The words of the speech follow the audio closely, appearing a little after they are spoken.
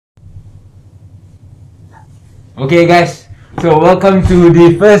Okay guys, so welcome to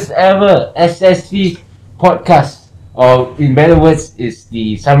the first ever SSC podcast. Or in better words, it's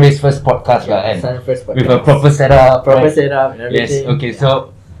the Sunway's first podcast First podcast. with a proper setup. Setup and everything. Yes, okay,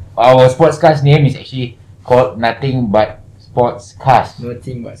 so our sportscast name is actually called Nothing But Sportscast.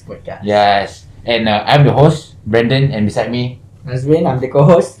 Nothing but podcast. Yes, and I'm the host, Brandon, and beside me, Nazrin, I'm the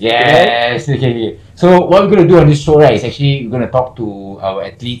co-host. yes, okay. So what we're going to do on this show, right, is actually we're going to talk to our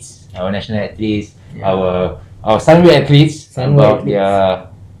athletes, our national athletes, our Sunway athletes about their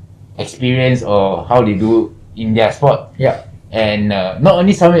experience or how they do in their sport. Yeah. And not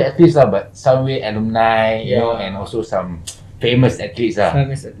only Sunway athletes but Sunway alumni, you know, and also some famous athletes.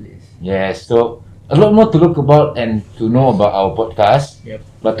 Famous athletes. Yes, so a lot more to look about and to know about our podcast. Yep.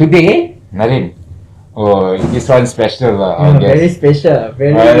 But today, Narin, this one's special, I guess. Very special.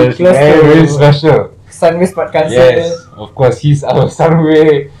 Very close very to special. Sunway's podcast. Yes, of course, he's our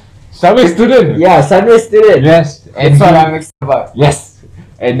Sunway student. Yeah, Sunway student. Yes, and That's what I'm excited about. yes,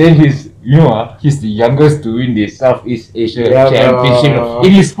 and then he's the youngest to win the Southeast Asia Championship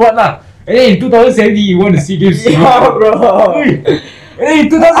in his sport lah. And then in 2017 he won the SEA Games. Yeah, bro. And then in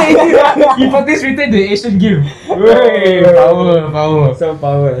 2018 he participated in the Asian Games. Wey, power. So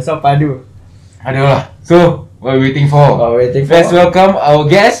padu. Aduh. So what are we waiting for? Let's welcome our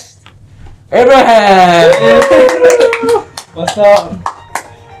guest, Abraham. What's up?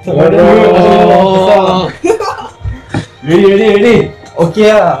 Hello. Ready.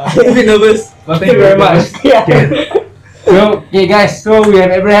 Okay lah. A bit nervous, but Thank you very much. Yeah. So, okay guys, so we have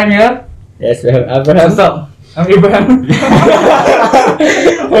Abraham here. Yes, we have Abraham. What's up? I'm Abraham.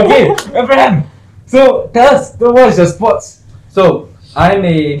 Okay, Abraham. So tell us, what is your sports? So, I'm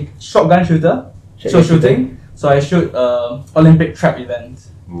a shotgun shooter. Shooting. So I shoot Olympic trap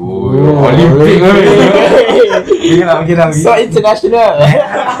events. Olympic. So international.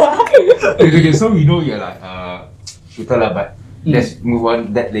 Okay, so we know you're like shooter lah, but let's move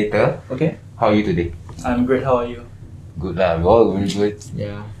on that later. Okay. How are you today? I'm great. How are you? Good lah, we're all very good.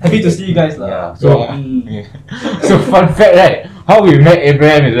 Yeah. Happy to see you guys lah. Yeah. So, Yeah. so fun fact, right? How we met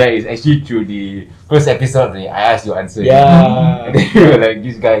Abraham is actually through the first episode. I asked you answer. Yeah. And then you were like,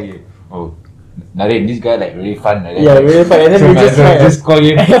 this guy, Naren, this guy like really fun. Like that. Yeah, really fun. And then So we just call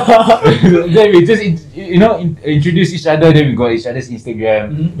him. Then we just introduce each other. Then we got each other's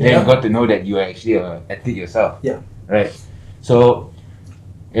Instagram. Then we got to know that you are actually an athlete yourself. Yeah. Right. So,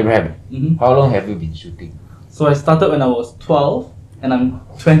 Abraham, how long have you been shooting? So I started when I was 12, and I'm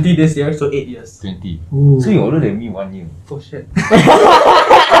 20 this year, so 8 years. 20. Ooh. So you're older than me 1 year. Oh shit.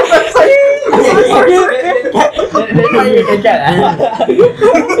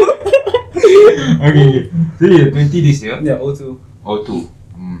 Okay. So you're 20 this year. Yeah, O2.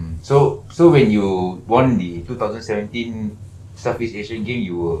 So when you won the 2017 Southeast Asian Game,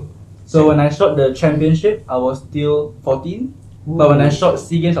 you were. So when I shot the championship, I was still 14. But when I shot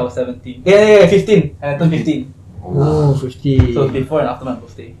SEA Games, I was 17. Yeah, 15. And I turned 15. Oh, 50. So before and after my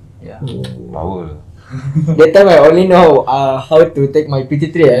birthday. Yeah. Power. That time I only know how to take my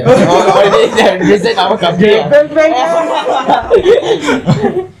PT3 and visit our company.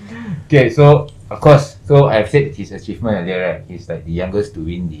 Okay, so of course, I've said his achievement earlier, right? He's like the youngest to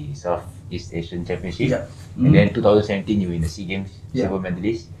win the Southeast Asian Championship. Yeah. And then 2017 you win the SEA Games, Yeah. silver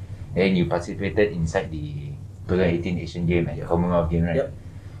medalist. And you participated inside the 2018 Asian Game and the Commonwealth Game, right? Yep.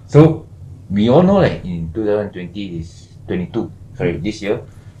 So we all know like in 2020 this year,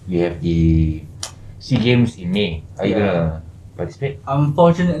 we have the SEA Games in May. Are you gonna participate?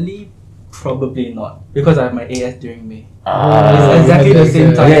 Unfortunately, probably not. Because I have my AS during May. It's exactly the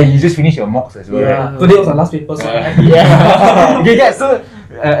same time. Yeah, you just finished your mocks as well, right? Today was my last paper, so I'm happy. Okay, guys, so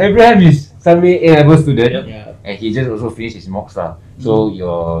Abraham is Sunway A-levels student. Yep. Yeah. And he just also finished his mocks lah. So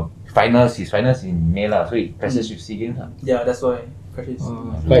his finals in May lah. So he clashes with SEA Games lah. Yeah, that's why. Crashes.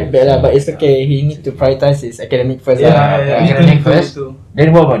 Quite bad lah, but it's okay. He need to prioritize his academic first. Academic first. Too.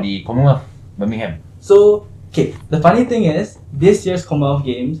 Then what about the Commonwealth Birmingham? So, okay, the funny thing is, this year's Commonwealth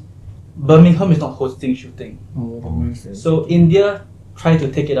Games, Birmingham is not hosting shooting. So India tried to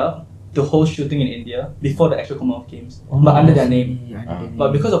take it up to host shooting in India before the actual Commonwealth Games, but under their name.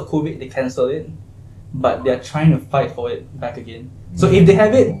 But because of COVID, they cancelled it. But they're trying to fight for it back again. So if they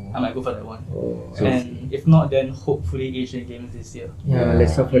have it, I might go for that one. So And if not, then hopefully Asian Games this year. Yeah,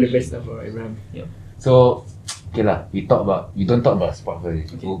 let's hope for the best for Abraham. So okay lah, we don't talk about sport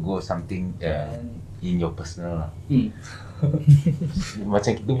first. Okay. Go something in your personal lah.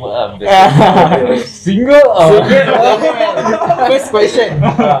 Macam kita buat lah. Single or First question.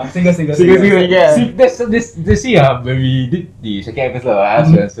 Single. See, when we did the second episode, I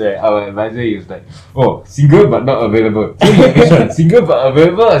asked you answer. Our advisor he was like, "Oh, single but not available." So your question, single but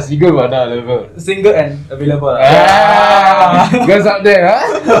available or single but not available? Single and available. Goes up there,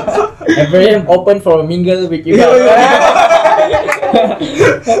 huh? Abraham open for a mingle with you.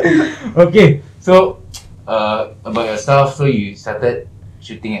 Okay, so about yourself, so you started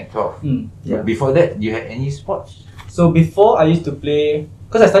shooting at 12. Yeah. Before that, you had any sports? So before I used to play,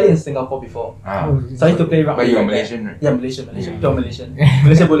 because I studied in Singapore before. So I used to play rugby. But you're back Malaysian, then. right? Yeah, Malaysian. Pure Malaysian.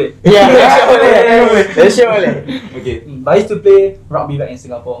 Malaysia boleh. Yeah, Malaysia boleh. Okay. But I used to play rugby back in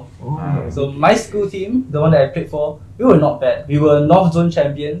Singapore. So my school team, the one that I played for, we were not bad. We were North Zone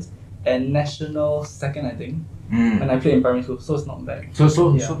champions and national second, I think. When I played in primary school, so it's not bad. So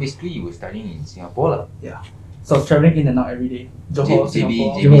Yeah. basically you were studying in Singapore lah. Yeah. So I was traveling in and out every day. Johor, JB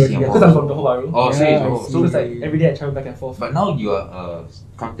Singapore. Singapore. Because I'm from Johor Bahru. Oh, so Yeah, Johor. So it's like every day I travel back and forth. But now you are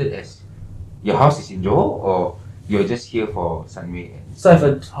counted as your house is in Johor, or you're just here for Sunway. So I have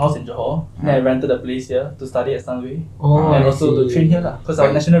a house in Johor, then I rented a place here to study at Sunway, and also to train here lah. Because our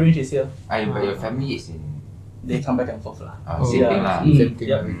national range is here. But your family is in They come back and forth lah. same Yeah. thing lah. Same thing.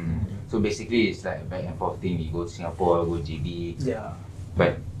 Yep. So basically it's like a back and forth thing. We go to Singapore, go JB. Yeah.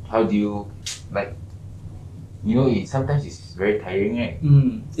 But how do you like? You know, sometimes it's very tiring, right?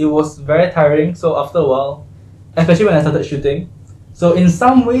 It was very tiring. So after a while, especially when I started shooting, so in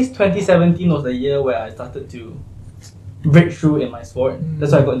some ways, 2017 was the year where I started to break through in my sport.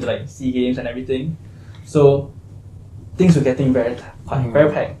 That's why I got into like SEA Games and everything. So things were getting very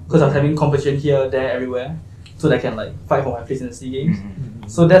packed because I was having competition here, there, everywhere, so that I can like fight for my place in the SEA Games.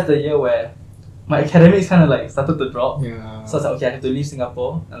 So that's the year where my academics kind of like started to drop. Yeah. So I was like, okay, I have to leave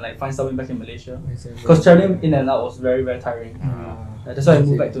Singapore and like find something back in Malaysia. Because traveling in and out was very, very tiring. That's why I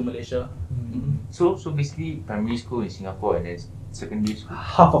moved back to Malaysia. So basically primary school in Singapore and then secondary school.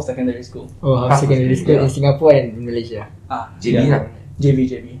 Half of secondary school. Half secondary school in Singapore and in Malaysia. JB lah.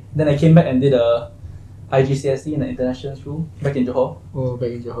 JB. Then I came back and did a IGCSE in the international school back in Johor.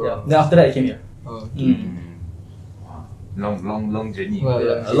 Back in Johor. Yeah. Then after that I came here. Long journey. Wow.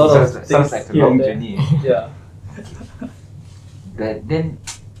 Yeah, a lot of sounds things like a here long and there. journey. Yeah. Then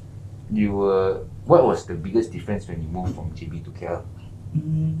you were. What was the biggest difference when you moved from JB to KL?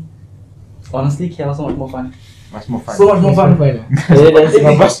 Honestly, KL so much more fun. Much more fun. So much more fun. Than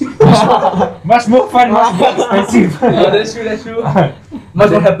Singapore. Much more fun. Much more expensive. That's true.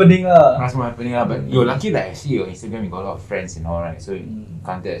 Much more happening lah. Much more happening lah. But you're lucky that I see your Instagram. You got a lot of friends and all right. So you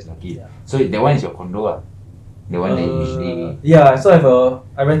counted as lucky. Yeah. So that one is your condo lah. The one that you usually. Yeah, so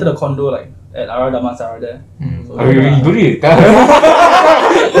I rented a condo like at Ara Damansara there. So, You don't need to tell.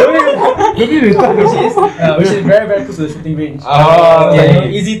 which is very, very close to the shooting range. Yeah.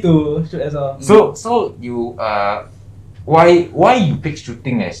 Easy to shoot as well. So you why you pick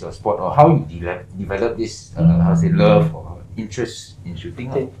shooting as your sport, or how you develop this how to say love or interest in shooting?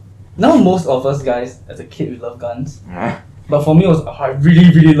 Okay. Now most of us guys as a kid we love guns, Huh? but for me it was I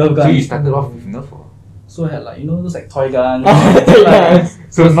really, really love So you guns. started off with Nerf, or? So I had like those like toy guns.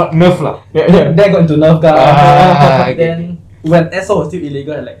 So it's not Nerf lah. Then I got into Nerf guns. Okay. Then when airsoft was still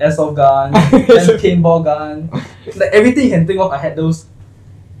illegal, I had like airsoft guns, then paintball gun, like everything you can think of. I had those.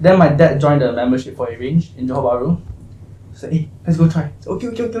 Then my dad joined the membership for a range in Johor Bahru. So hey, let's go try. So,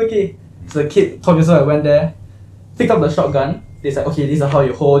 okay. So the kid 12 years old, I went there, picked up the shotgun. They said, okay, this is how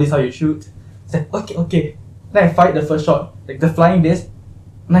you hold, this is how you shoot. I said, okay. Then I fired the first shot, like the flying disc.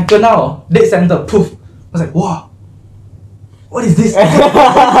 And I now, dead center, poof. I was like, wow, what is this? So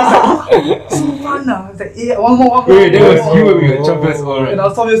fun now. I was like, yeah, one more. Wait, that was you when you were 12 years old, right? And I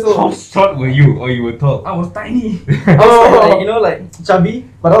was 12 years old. How short were you, or you were tall? I was tiny. I was kind of like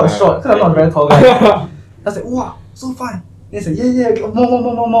chubby, but I was short because I'm not a very tall guy. I was like, wow, so fun. They said, yeah,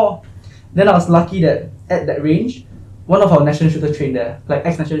 more. Then I was lucky that at that range, one of our national shooters trained there, like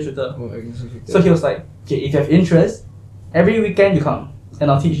ex-national shooter. So he was like, okay, if you have interest, every weekend you come and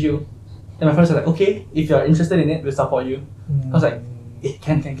I'll teach you. And my friends were like, okay, if you're interested in it, we'll support you. I was like,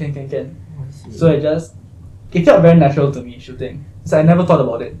 can. So it felt very natural to me shooting. So I never thought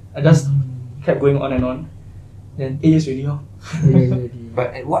about it. I just kept going on and on. Then 8 years already.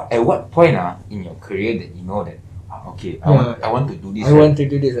 But at what point in your career that you know that okay, I want to do this. I want to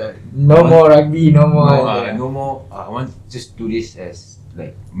do this. No more rugby, no more. No more. I want to just do this as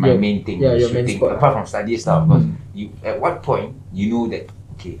like my main thing. Yeah, your main shooting, sport. apart from studies stuff. Because you, at what point you know that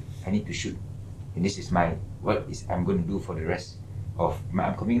okay, I need to shoot, and this is what I'm going to do for the rest of my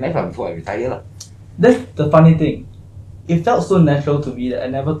upcoming life before I retire lah. That's the funny thing. It felt so natural to me that I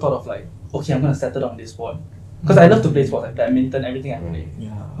never thought of like, okay, I'm going to settle down this sport. Because I love to play sports like badminton, everything I play.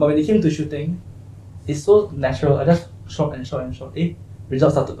 Yeah. But when it came to shooting, it's so natural. I just shot and shot and shot.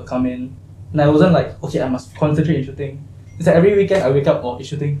 Results started to come in. And I wasn't like, okay, I must concentrate in shooting. It's like every weekend I wake up, it's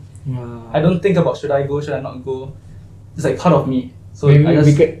shooting. Yeah. I don't think about should I go, should I not go. It's like part of me. So maybe, I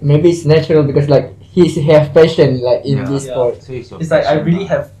just, maybe it's natural because like he have passion like in this Yeah. sport. So it's your it's like I passion, really lah.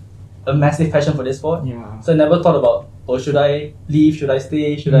 have a massive passion for this sport. Yeah. So I never thought about, should I leave, should I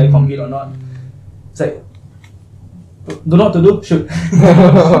stay, should I compete or not. It's like, don't know what to do, shoot.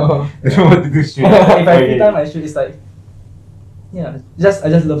 I don't know what to do straight. If I have free time, I shoot. It's like, yeah, I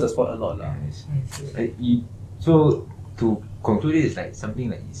just love the sport a lot. So to conclude it, it's like something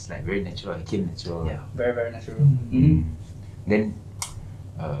like it's like very natural. It came natural. Yeah, very, very natural. Mm. Then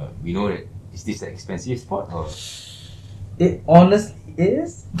we know that is this an expensive sport or It honestly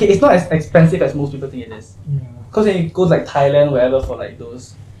is. Okay, it's not as expensive as most people think it is. Yeah. Because when you go to like Thailand, wherever for like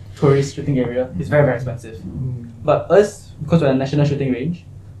those tourist shooting area, it's very, very expensive. But us, because we're a national shooting range,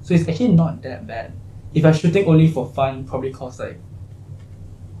 so it's actually not that bad. If you're shooting only for fun, probably costs like,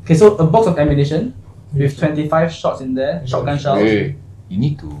 okay, so a box of ammunition with 25 shots in there, shotgun shells. you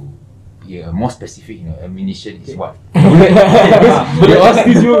need to be more specific. You know, ammunition is Okay. what. Bullet.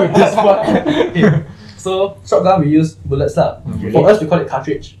 asking you with this one. Okay. So shotgun we use bullets lah. Okay. For us we call it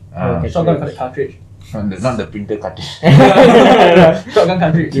cartridge. Ah, Shotgun we call it cartridge. not the printer cartridge. Shotgun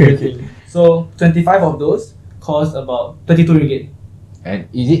cartridge. Okay. So 25 of those cost about 32 ringgit. And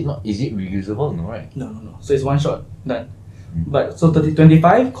is it reusable? No, right? No. So it's one shot done. But so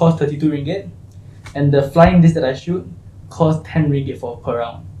 25 cost 32 ringgit, and the flying disc that I shoot cost 10 ringgit per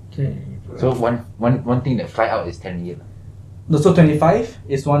round. Okay. So one thing that fly out is 10 ringgit. No, so 25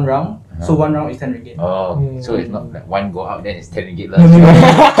 is one round. So one round is 10 ringgit. Oh, so it's not like one go out then it's 10 ringgit.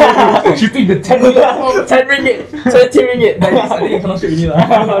 Shooting the 10 ringgit, 10 ringgit, 20 ringgit. Like this, I think you cannot shoot with me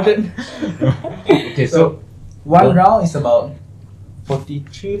lah. Okay, so One round is about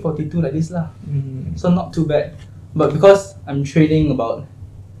 43, 42 like this lah. So not too bad. But because I'm training about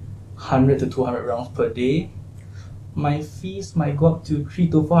 100 to 200 rounds per day, my fees might go up to 3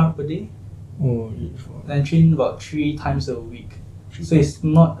 to 400 per day. Oh, And I train about 3 times a week. So it's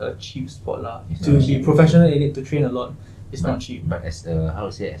not a cheap sport lah. It's To not be cheap. professional in it, to train a lot, it's not cheap. But as a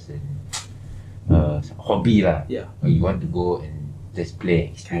hobby lah. Yeah. You want to go and just play,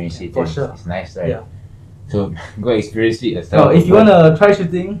 experience it. For then sure. It's nice, right? Yeah. So go experience it Now, yourself. if you wanna try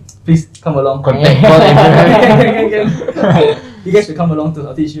shooting, please come along. contact Paul and Can. You guys should come along to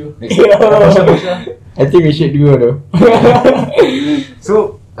I'll teach you. Next For sure. I think we should do though.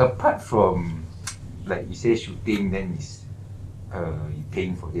 So apart from like you say shooting, then is you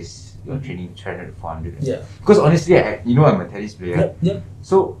paying for this, you're training 300 to 400. Right? Yeah. Because honestly, I'm a tennis player. Yep.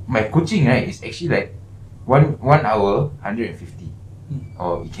 So my coaching right is actually like one hour 150,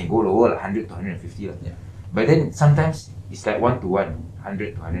 or it can go lower like 100 to 150 lah. Yeah. But then sometimes it's like 1 to 1,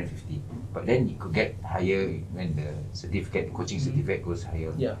 100 to 150. But then it could get higher when the coaching certificate goes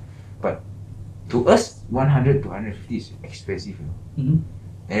higher. Yeah. But to us, 100 to 150 is expensive, you know.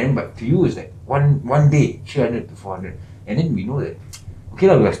 Mm-hmm. And then, but to you, it's like one day 300 to 400. And then we know that,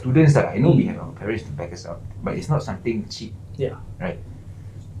 okay lah, we are students lah. I know we have our parents to back us up, but it's not something cheap. Yeah. Right?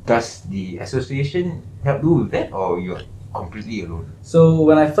 Does the association help you with that, or you're completely alone? So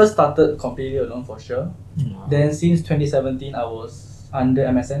when I first started completely alone for sure, then since 2017 I was under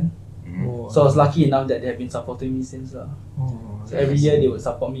MSN. So I was lucky enough that they have been supporting me since. So every year they would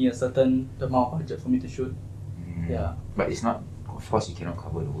support me a certain amount of budget for me to shoot. Yeah. But it's not, of course, you cannot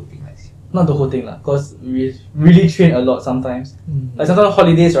cover the whole thing like this. Not the whole thing lah, cause we really train a lot sometimes. Like sometimes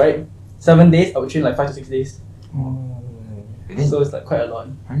holidays, right? 7 days I would train like 5 to 6 days. And then, So it's like quite a lot.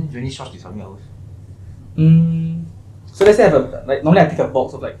 120 shots is how many hours? So let's say I have normally I take a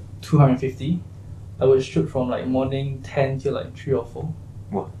box of like 250. I would shoot from like morning 10 till like 3 or 4.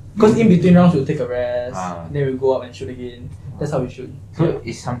 Wow. Because in between rounds we'll take a rest, Ah. then we go up and shoot again. That's how we shoot. So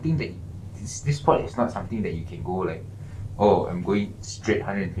it's something that this sport is not something that you can go like, oh, I'm going straight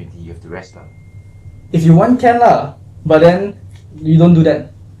 120. You have to rest lah. If you want, can lah, but then you don't do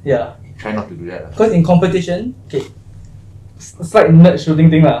that. Yeah, Try not to do that lah. because in competition, okay, it's like nerd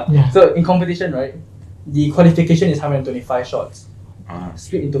shooting thing lah. Yeah. So in competition, right, the qualification is 125 shots,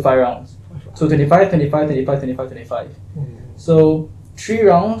 split into 5 rounds. So 25, 25, 25, 25, 25. So 3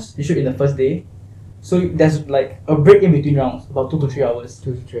 rounds you shoot in the first day. So there's like a break in between rounds, about 2 to 3 hours.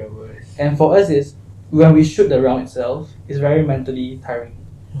 2 to 3 hours. And for us is when we shoot the round itself, it's very mentally tiring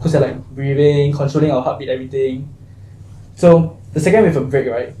because you're like breathing, controlling our heartbeat, everything. So the second we have a break,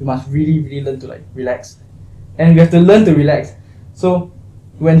 right, we must really learn to like relax, and we have to learn to relax. So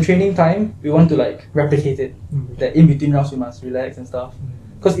when training time, we want to like replicate it. That in between rounds we must relax and stuff.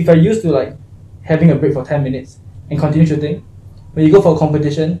 Because if you're used to like having a break for 10 minutes and continue shooting. When you go for a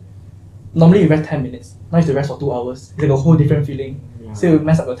competition, normally you rest 10 minutes. Now you have to rest for 2 hours. It's like a whole different feeling. Yeah. So you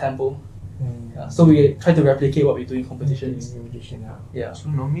mess up your tempo. Yeah. So we try to replicate what we do in competitions. Yeah. So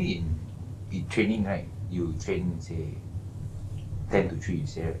normally in training, right, you train say 10 to 3, you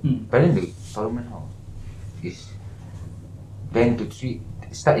say, right? But then the tournament how? Is 10 to 3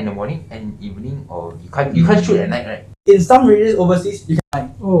 start in the morning and evening, or you can't shoot at night, right? In some regions overseas, you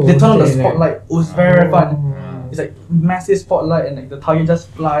can. They turn on the spotlight. It was very fun. It's like massive spotlight and like the target just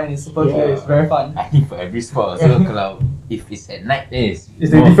fly and it's super clear. It's very fun. I think for every sport also, kalau if it's at night, then it's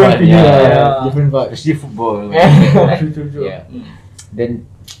a more different fun, feeling. yeah. Different vibe. Especially football. True. Yeah. Then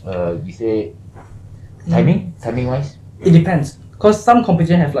you say timing wise. It depends. Because some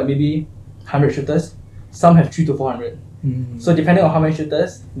competition have like maybe 100 shooters, some have 300 to 400. So depending on how many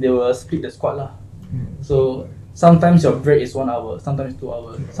shooters, they will split the squad lah. So sometimes your break is 1 hour, sometimes 2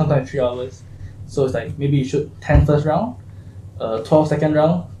 hours, sometimes 3 hours. So it's like maybe you shoot 10 first round, 12 second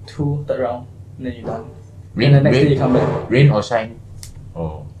round, 2 third round, and then you're done. And the next day you come back. Rain or shine?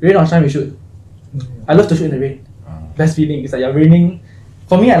 Oh. Rain or shine we shoot. I love to shoot in the rain. Best feeling. It's like you're raining.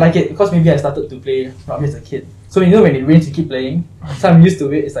 For me I like it because maybe I started to play rugby as a kid. So you know when it rains you keep playing. So I'm used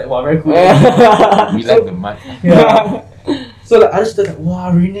to it. It's like wow, very cool. We like the mud. Yeah. So like other shooters like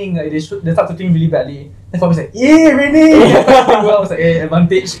wow, raining, like they start shooting really badly. Then for me it's like yeah, raining. Well, it's like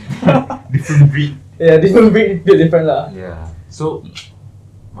advantage. Different breed. Yeah, different breed, bit different lah. Yeah. So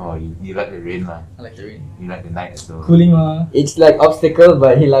you like the rain lah. I like the rain. You like the night as well. Cooling lah. It's like obstacle,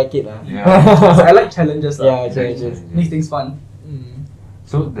 but he like it lah. Yeah. So I like challenges lah. Yeah, challenges. Makes things fun.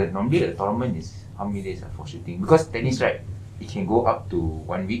 So normally the tournament is how many days for shooting? Because tennis, right, it can go up to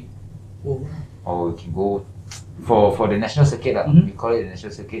 1 week, or it can go for the national circuit lah. We call it the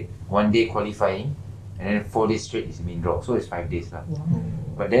national circuit. 1 day qualifying, and then 4 days straight is main draw. So it's 5 days lah.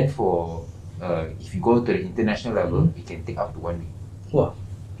 But then for if you go to the international level, it can take up to 1 week. Wow.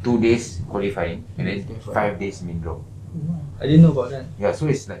 2 days qualifying, and then 5 days main draw. I didn't know about that. Yeah, so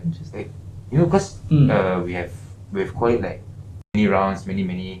it's like because we've called it like many rounds,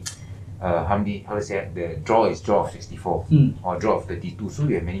 many how to say it? The draw is draw of 64 or draw of 32, so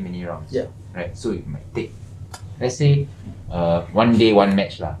we have many rounds. Yeah. Right. So it might take, let's say, 1 day 1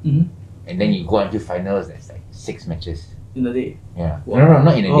 match lah, and then you go until finals. That's like 6 matches in a day. Yeah. No,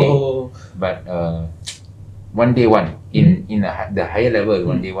 not in a day, but 1 day 1 in the higher level is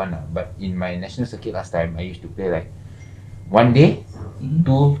 1 day 1 lah. But in my national circuit last time, I used to play like 1 day,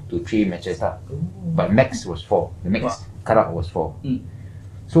 2 to 3 matches lah. But max was 4. The max cutout was 4.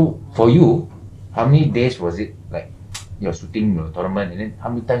 So for you, how many days was it like you're shooting your tournament, and then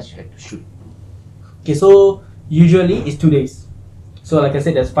how many times you had to shoot? Okay, so usually it's 2 days. So like I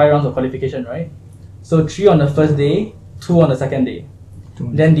said, there's 5 rounds of qualification, right? So 3 on the first day, 2 on the second day.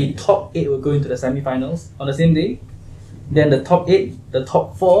 Then the top 8 will go into the semi-finals on the same day. Then the top 8, the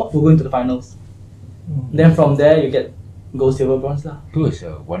top 4 will go into the finals. Then from there you get gold, silver, bronze lah. Two is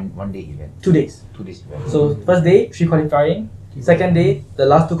a one day event. 2 days. 2 days event. So first day 3 qualifying, second day the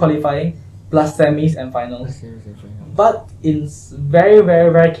last 2 qualifying plus semis and finals. But in very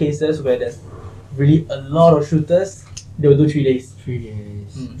rare cases where there's really a lot of shooters, they will do 3 days. 3 days.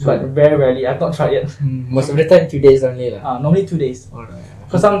 But very rarely. I've not tried yet. Most of the time 2 days only lah. Normally 2 days. Alright.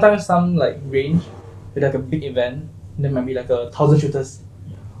 Because sometimes some like range with like a big event, there might be like 1,000 shooters.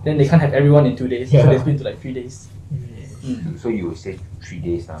 Then they can't have everyone in 2 days, so they split to like 3 days. So you would say 3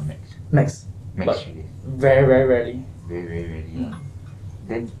 days lah max. Max. Max But 3 days. very rarely. Very rarely.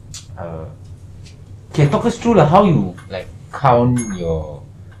 Then can talk us through how you like count the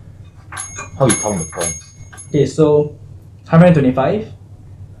points. Okay, so 125.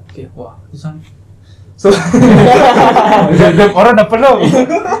 Okay, wow, this one. So Orang dah penuh.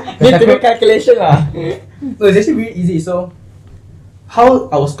 Need to do calculation lah. no, it's actually really easy. So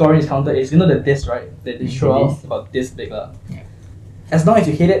how our scoring is counted is, you know the disc, right? That they throw out about this big lah. As long as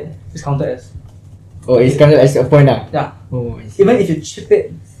you hit it, it's counted as. Oh, it's counted as a point lah. Yeah. Oh, I see. Even if you chip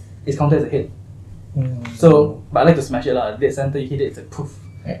it, it's counted as a hit. So, but I like to smash it lah. Dead center, you hit it, it's like poof.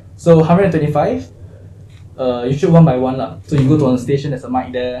 So 125. You shoot 1 by 1 lah. So you go to a station, there's a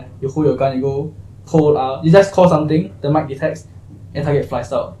mic there. You hold your gun, you go pull out. You just call something, the mic detects, and target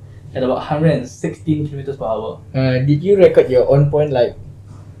flies out at about 116 kilometers per hour. Did you record your own point like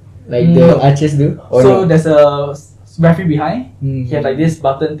the archers do? So there's a referee behind. He has like this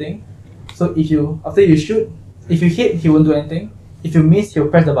button thing. So after you shoot, if you hit, he won't do anything. If you miss, he'll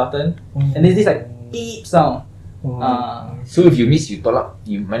press the button, and there's this like beep sound. So if you miss, you tolak,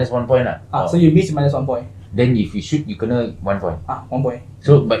 you minus 1 point lah. So you miss, you minus 1 point. Then if you shoot, you kena 1 point. 1 point.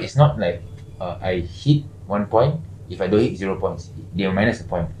 So but it's not like I hit 1 point, if I don't hit 0 points, they will minus a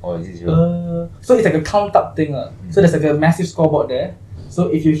point, or is it 0? So it's like a count up thing. So there's like a massive scoreboard there.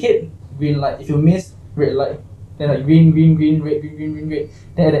 So if you hit green light, if you miss red light, then like green, green, green, red, green, green, green, red.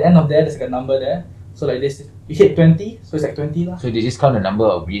 Then at the end of there, there's like a number there. So like this, you hit 20, so it's like 20 lah. So they just count the number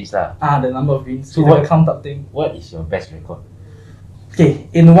of greens lah. The number of greens. So So it's like a count up thing. What is your best record? Okay,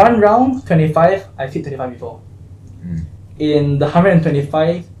 in one round, 25, I've hit 25 before. In the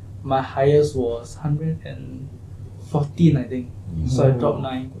 125, my highest was 114, I think. So I dropped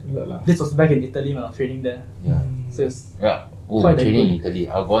 9. This was back in Italy when I was training there. Yeah. So it's Yeah. Oh, quite training in good. Italy.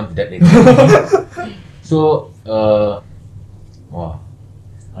 I'll go on to that later. So, wow,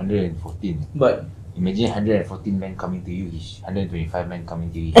 114. But Imagine 114 men coming to you, each 125 men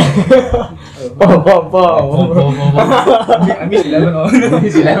coming to you. I missed 11 on.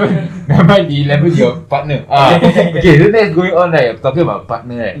 It's 11. Never mind, the 11 your partner. Okay, so that's going on, right? Talking about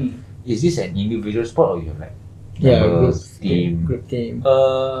partner, right? Is this an individual sport or you have like members, team? Group team.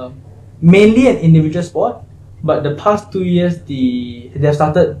 Mainly an individual sport, but the past 2 years they've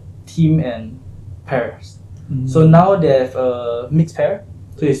started team and pairs. So now they have a mixed pair.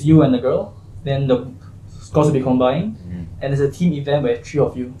 So it's you and the girl. Then the scores will be combined, and it's a team event where 3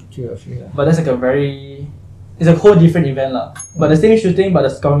 of you. But that's like it's a whole different event lah. But the same shooting, but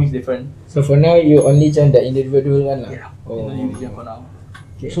the scoring is different. So for now, you only join the individual one lah. Yeah. Oh. For now.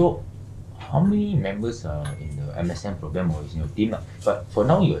 Okay. So, how many members are in the MSM program or is in your team? But for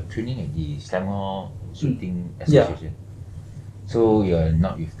now, you're training at the Selangor Shooting Association. So, you're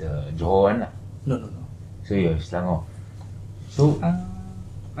not with the Johor one? No. So, you're with Selangor. So,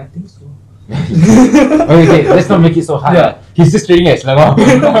 I think so. okay, let's not make it so hard. Yeah. He's just training at Selangor.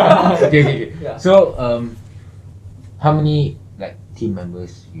 okay. Yeah. So, how many like team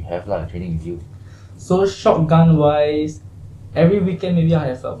members you have lah training with you? So shotgun wise, every weekend maybe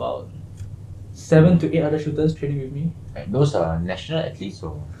I have about 7 to 8 other shooters training with me. Like, those are national athletes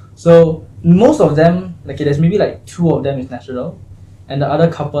or? So most of them, like there's maybe like 2 of them is national, and the other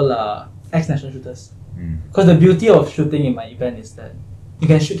couple are ex-national shooters. Because the beauty of shooting in my event is that you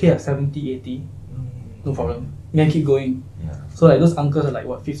can shoot here at 70, 80, no problem. You can keep going. Yeah. So like those uncles are like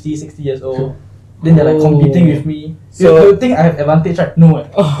what 50, 60 years old. Then they're like competing with me. So- So you think I have advantage, right? No.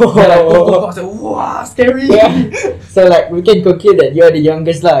 They're like, I was like, wow, scary. Yeah. So like we can conclude that you are the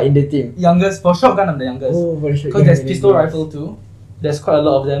youngest lah in the team. Youngest for shotgun, I'm the youngest. For sure. Because there's pistol rifle too. There's quite a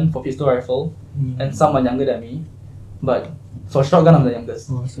lot of them for pistol rifle, and some are younger than me. But for shotgun, I'm the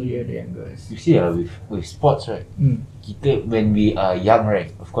youngest. Oh, so you're the youngest. You see, with sports, right? Kita, when we are young, right?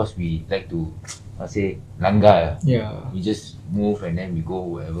 Of course, we like to, say, langgar. Yeah. We just move and then we go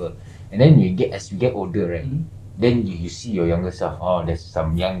wherever. And then as you get older, right? Then you see your younger self. Oh, there's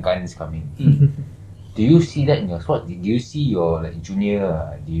some young guns coming. Do you see that in your sport? Do you see your like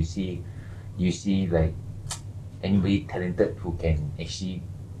junior? Do you see like anybody talented who can actually,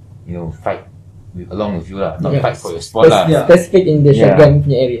 fight along with you lah? Not fight for your sport lah. Yeah. Specific in the shotgun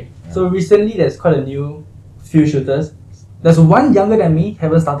punya area. So recently, there's quite a new few shooters. There's one younger than me,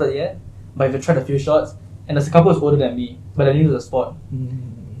 haven't started yet, but I've tried a few shots. And there's a couple who's older than me, but they're new to the sport.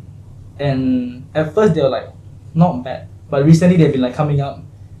 And at first they were like not bad, but recently they've been like coming up.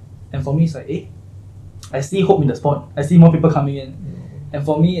 And for me, it's like, I see hope in the sport. I see more people coming in. And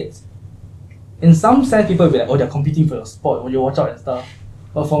for me, it's in some sense people will be like, oh, they're competing for your sport, or you watch out and stuff.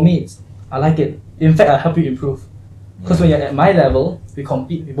 But for me, I like it. In fact, I help you improve. Because when you're at my level, we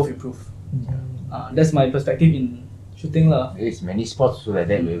compete, we both improve. That's my perspective in shooting lah. There's many sports so like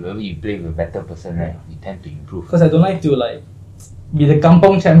that. Wherever you play with a better person, right, you tend to improve. Because I don't like to like be the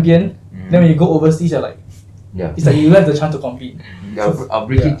kampong champion. Then when you go overseas, you're like, it's like you don't have the chance to compete. I'll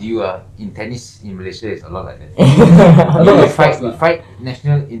break it to you. In tennis in Malaysia, it's a lot like that. A lot we of sports lah. fight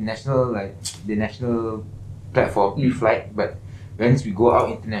national like the national platform. We fight, but once we go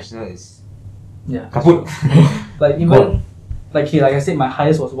out international, it's kaput. Like even like I said, my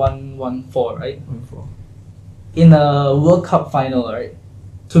highest was 114, right? In a World Cup final, right?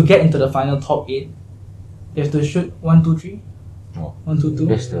 To get into the final top 8, you have to shoot 1, 2, 3. Oh, 1, 2, 2.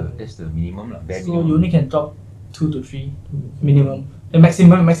 That's the minimum lah. bare So minimum. you only can drop 2 to 3 minimum. The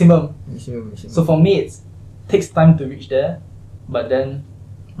maximum. So for me, it takes time to reach there. But then,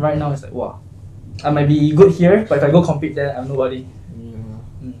 right now it's like, wow, I might be good here, but if I go compete there, I'm nobody.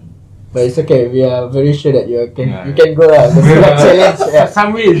 But it's okay. We are very sure that you can Yeah. you can go lah. The select challenge. Yeah.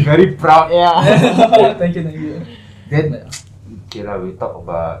 Sunway is very proud. Thank you. Then okay lah, we talk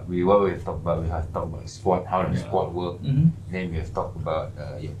about what we have talked about. We have talked about sport, how the sport work. Then we have talked about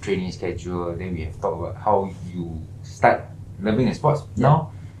your training schedule. Then we have talked about how you start loving the sports.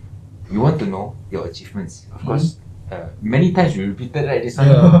 Now we want to know your achievements. Of course, many times we repeated right this one.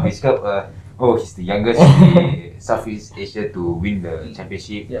 We cakap Oh, he's the youngest in the Southeast Asia to win the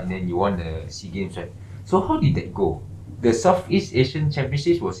championship, Yeah. and then you won the SEA Games, right? So how did that go? The Southeast Asian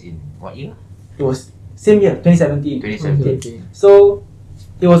Championships was in what year? It was same year, 2017. 2017. So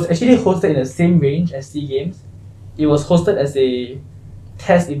it was actually hosted in the same range as SEA Games. It was hosted as a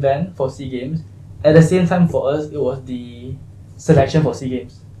test event for SEA Games. At the same time, for us, it was the selection for SEA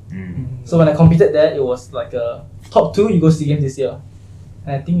Games. So when I competed there, it was like a top 2, you go SEA Games this year.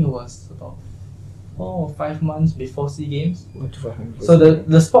 And I think it was about 4 or 5 months before SEA Games. So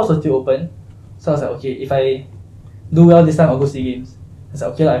the spots were still open. So I was like, okay, if I do well this time, I'll go SEA Games. I said,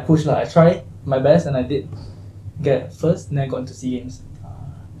 okay, I push, I try my best, and I did get first, and then I got into SEA Games.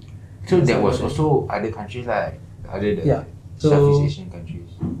 So there was also other countries like other than Yeah. So- Southeast Asian countries.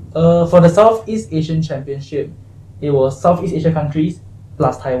 For the Southeast Asian Championship, it was Southeast Asia countries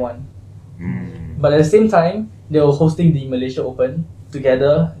plus Taiwan. But at the same time, they were hosting the Malaysia Open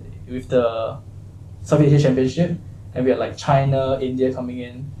together with the Southeast Asia Championship, and we had like China, India coming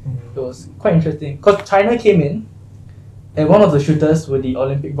in. It was quite interesting because China came in, and one of the shooters were the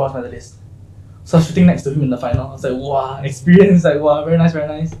Olympic bronze medalist. So I was shooting next to him in the final. I was like, wow, experience, like wow, very nice, very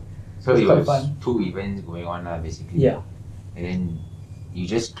nice. So It's it quite was fun. 2 events going on basically. Yeah, And then you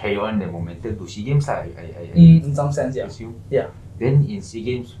just carry on the momentum to SEA Games I in some sense, yeah. assume. Yeah. Then in SEA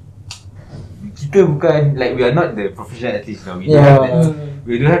Games, kita bukan like we are not the professional athletes, we don't have that.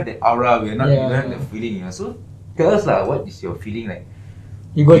 We don't have that aura. We don't have the feeling. So tell us what is your feeling like?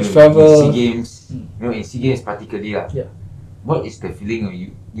 You go to In travel. SEA Games, in SEA Games particularly Yeah. What is the feeling of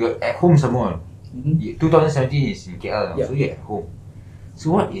you? You're at home some more. 2017 is in KL, Yeah. so you're at home.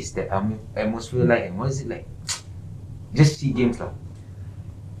 So what is that atmosphere like, and what is it like? Just SEA Games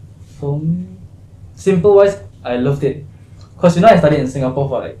For me, simple wise, I loved it. Cause I studied in Singapore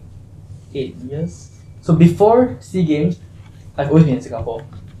for like 8 years. So before SEA Games, I've always been in Singapore.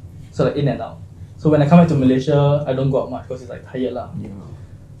 So like in and out. So when I come back to Malaysia, I don't go out much because it's like tired lah.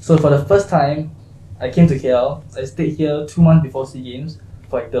 So for the first time, I came to KL. I stayed here 2 months before SEA Games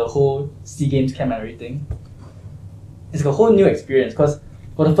for like the whole SEA Games camp and everything. It's a whole new experience because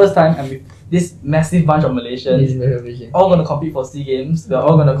for the first time I'm with this massive bunch of Malaysians, all gonna compete for SEA Games. We're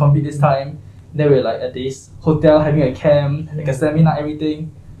all gonna compete this time. Then we're like at this hotel having a camp, like a seminar,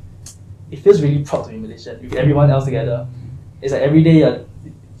 everything. It feels really proud to be Malaysian with everyone else together. It's like every day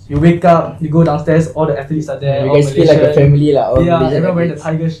you wake up, you go downstairs, all the athletes are there. You all guys feel like a Malaysian. family lah. all Yeah, Malaysian everyone wearing the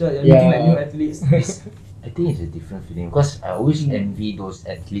athletes. tiger shirt. You're meeting like Yeah. new athletes. I think it's a different feeling because I always envy those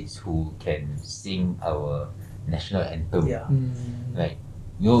athletes who can sing our national anthem. Yeah. Like,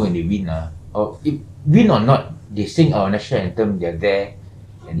 when they win, or if win or not, they sing our national anthem, they're there,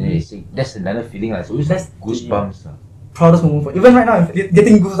 and then they sing. That's another feeling. It's always That's like goosebumps. Proudest moment for even right now. I'm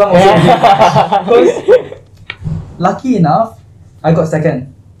getting goosebumps. Because lucky enough, I got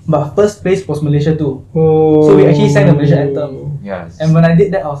second, but first place was Malaysia too. So we actually sang the Malaysian anthem. Yeah. And when I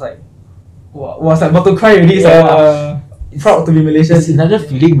did that, I was like, wow, was like about to cry already. So proud to be Malaysian. It's another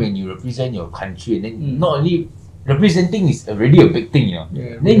feeling when you represent your country, and then not only representing is already a big thing, Yeah,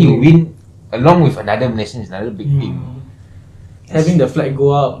 then you win along with another Malaysian is another big thing. Having the flag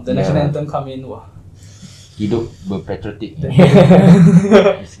go up, the national Yeah. anthem come in. Wow. Hidup berpatriotic.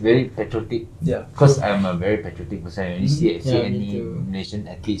 It's very patriotic. Yeah. Because I'm a very patriotic person. When you see Yeah, me any too. Malaysian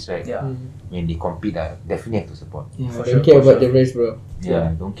athletes, right? Yeah. When they compete, I definitely have to support. For Don't sure, care for about the sure. race, bro.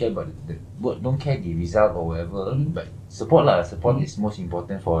 Yeah, don't care about don't care the result or whatever, but support Support is most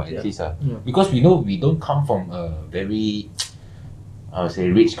important for athletes Yeah. because we know we don't come from a very, I would say,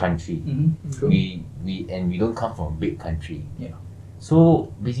 rich country. We don't come from a big country. Yeah. So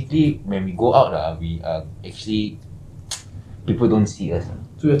basically, when we go out, we are actually people don't see us.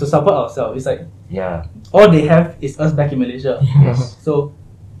 So we have to support ourselves. It's like Yeah. all they have is us back in Malaysia. Yes. So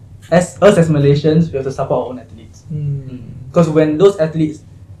as Malaysians, we have to support our own athletes. Because when those athletes,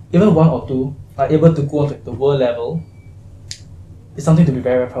 even 1 or 2, are able to go on to the world level, it's something to be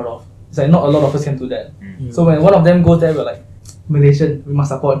very, very proud of. It's like not a lot of us can do that. So when one of them goes there, we're like, Malaysian, we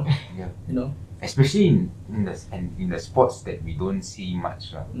must support. Yeah. Especially in the sports that we don't see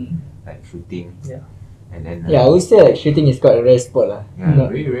much, like shooting. Yeah. And then Yeah, I would say like shooting is quite a rare sport lah.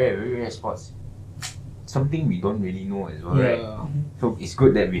 very rare sports. Something we don't really know as well, right? So it's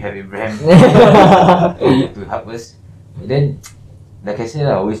good that we have Abraham to help us. But then, like I said,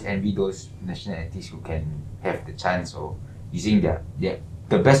 I always envy those national athletes who can have the chance of using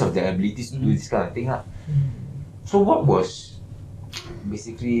the best of their abilities to do this kind of thing. So what was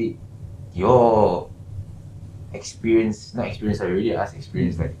basically your experience, not experience, I already asked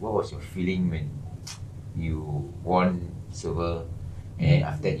experience, like what was your feeling when you won silver and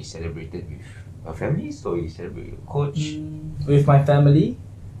after that you celebrated with your family, so you celebrate with your coach? With my family,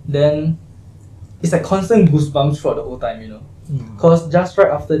 then it's like constant goosebumps throughout the whole time, you know. Cause just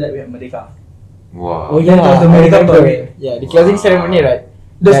right after that we have Merdeka. Wow. Oh yeah, There was the I Merdeka remember. parade. Yeah, the closing ceremony, right?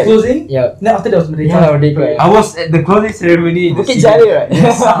 There's Like, closing. Yeah. Then after there was Merdeka. Yeah, Merdeka. I was at the closing ceremony. in the Bukit city. Jalil, right?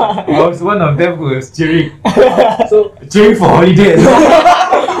 Yes. I was one of them who was cheering So for holiday.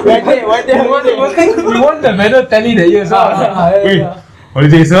 One day, We won the medal tally that year. So yeah.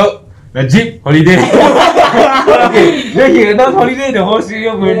 holiday, so Najib holiday. Okay, then he announced holiday. The whole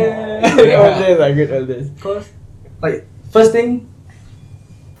studio went. All days are good, all days. Cause like first thing,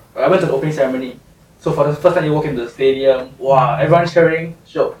 I went to the opening ceremony. So for the first time you walk into the stadium, wow, everyone's cheering,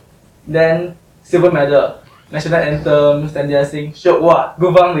 show. Then silver medal, national anthem, stand there sing, show, wow,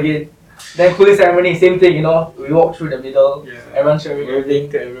 go bang again. Then closing ceremony, same thing, you know, we walk through the middle, everyone's cheering everything.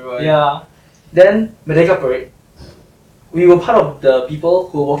 To everyone. Yeah. Then Merdeka parade. We were part of the people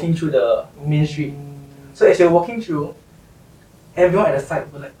who were walking through the main street. So as you're walking through, everyone at the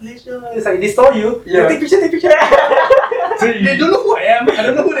side were like, Malaysia. It's like they saw you. Yeah. Like, take picture. So They don't know who I am. I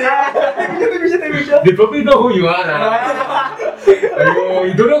don't know who they are. Take picture. They probably know who you are.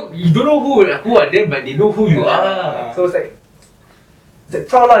 You don't know who are them, but they know who you are. So it's like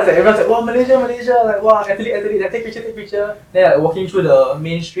proud lah. It's like everyone's like, wow, Malaysia. Like, wow, athlete. Like, take picture. Then like walking through the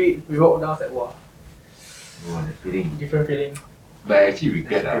main street, we walk down. It's like, wow, Oh, the feeling. different feeling. But I actually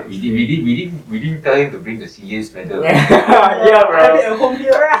regret that. We didn't tell him to bring the CA's medal. Yeah, Have bro. it at home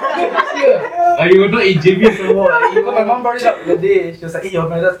here. Oh, you were not in JB some more. Because my mom brought it up the day. She was like, hey, your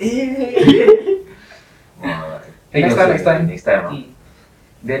medals. Hey. Next time. Next time. Mm.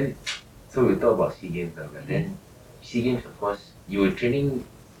 Then, so we talk about SEA Games, but then SEA Games, of course, you were training.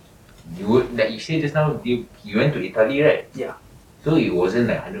 You would, like you said just now, you went to Italy, right? Yeah. So it wasn't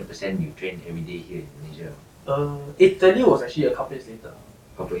like 100% you trained every day here in Malaysia. Italy was actually a couple years later.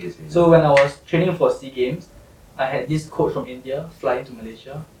 Couple years later. So when I was training for SEA Games, I had this coach from India flying to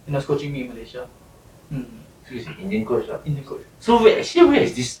Malaysia. He was coaching me in Malaysia. So he's an Indian coach, lah. Indian coach. So where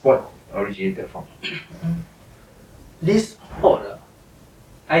is this sport originated from? This sport,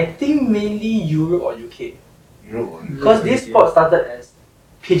 I think mainly Europe or UK. Europe or Because this sport started as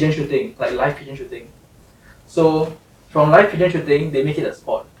pigeon shooting, like live pigeon shooting. So from live pigeon shooting, they make it a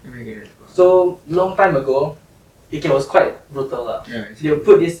sport. So long time ago, it was quite brutal lah. Yeah, They will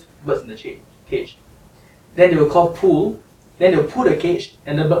put these birds in the cage. Then they will call pull. Then they will pull the cage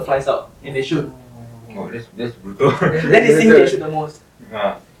and the bird flies out and they shoot. Oh, that's brutal. Then they think they shoot the most.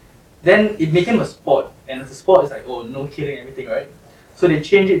 Ah. Then it became a sport, and as a sport, it's like, oh, no killing, everything, right? So they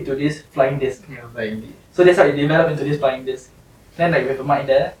changed it to this flying disc. So that's how it developed into this flying disc. Then like we have a mic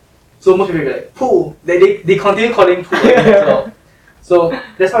there, so most people will be like, pull. They continue calling pull as well. So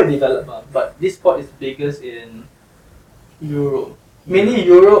that's how it developed. But this sport is biggest in Europe. Mainly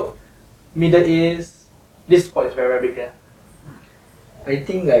Europe, Middle East. This sport is very, very big there. I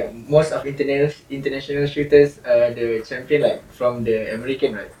think like most of international shooters, the champion like from the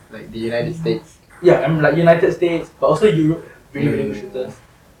American, right? Like the United States. Yeah, I'm like United States, but also Europe, really good shooters.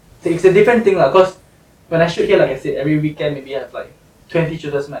 So it's a different thing lah, cause when I shoot here, like I said, every weekend maybe I have like 20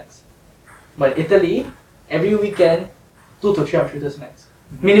 shooters max. But in Italy, every weekend, 2 to 3 shooters max.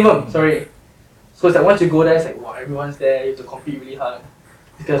 Minimum, sorry. So it's like once you go there, it's like wow, everyone's there, you have to compete really hard.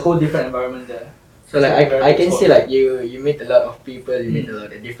 It's a whole different environment there. So like I can see like you meet a lot of people, you meet a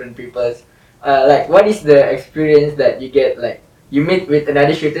lot of different peoples. Like what is the experience that you get like you meet with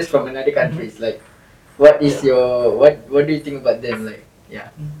another shooters from another countries? Like what is your what do you think about them? Like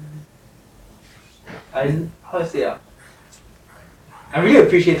How to say I really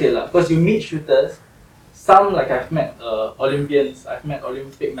appreciate it lah, because you meet shooters. Some like I've met Olympians, I've met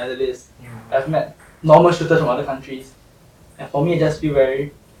Olympic medalists, I've met normal shooters from other countries, and for me I just feel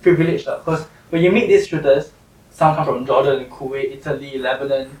very privileged lah, because when you meet these shooters, some come from Jordan, Kuwait, Italy,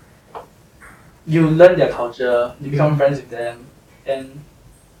 Lebanon. You learn their culture, you become friends with them, and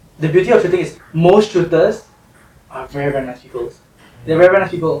the beauty of shooting is most shooters are very, very nice people. They're very, very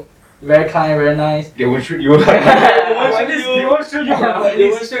nice people. Very kind, very nice. They won't shoot you. They won't shoot you.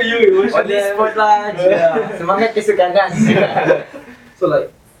 You won't shoot them. sport lah. Semangat kesukanan. So like,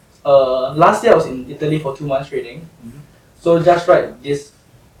 last year I was in Italy for 2 months training. So just right, this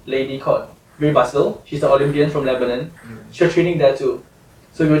lady called Mary Basil, she's an Olympian from Lebanon. She was training there too.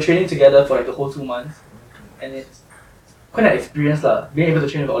 So we were training together for like the whole 2 months, and it's quite an experience lah, being able to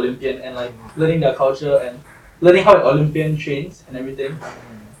train with an Olympian and like learning their culture and learning how an Olympian trains and everything.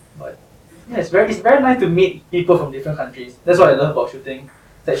 But yeah, it's very nice to meet people from different countries. That's what I love about shooting.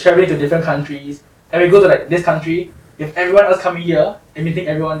 It's like traveling to different countries, and we go to like this country with everyone else coming here and meeting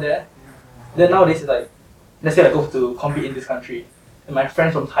everyone there. Then nowadays it's like, let's say I go to compete in this country, and my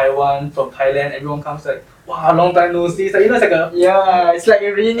friends from Taiwan, from Thailand, everyone comes like, wow, long time no see. It's like, it's like a Yeah, it's like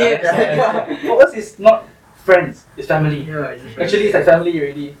a reunion. for us, it's not friends, it's family. Yeah, Actually, it's like family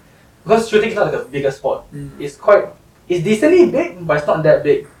already. Because shooting is not like a bigger sport. Mm. It's decently big, but it's not that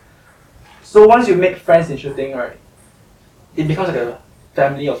big. So once you make friends in shooting, right, it becomes like a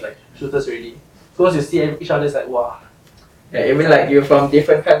family of like shooters already. So once you see each other, it's like, wow. Yeah, even like you're from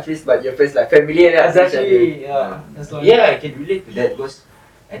different countries, but your friends like familiar. Exactly, yeah. That's why. Yeah, I can relate to that because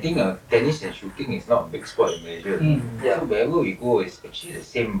I think tennis and shooting is not a big sport in Malaysia. Yeah. So wherever we go, it's actually the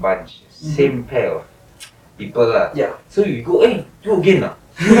same bunch, same pair of people lah. Yeah. So you go, hey, you again lah.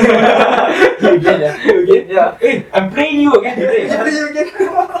 You again, Yeah. Hey, I'm playing you again today. You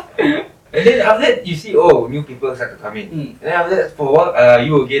again. And then after that, you see, oh, new people start to come in. And then after that, for a while,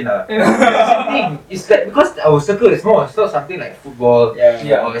 you again lah. Same thing. It's like because our circle is not. It's not something like football.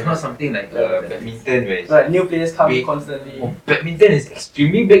 Yeah. Or it's not something like badminton where it's Right, new players come big. constantly. Oh, badminton is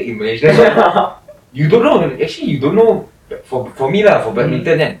extremely big in Malaysia. You don't know. Actually, you don't know. For me lah, for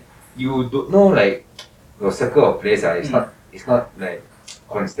badminton, then you don't know like your circle of players. It's not. It's not like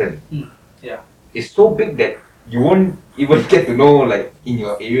constant. Yeah. It's so big that you won't even get to know like in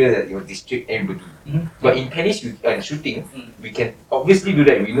your area that your district everybody. But in tennis and shooting, we can obviously do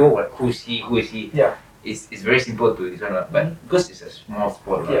that. We know what who is he. Yeah. It's very simple to this one, but because it's a small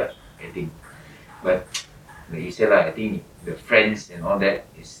sport, Yeah. I think. But like you said, I think the friends and all that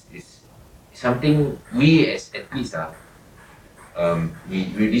is something we as athletes we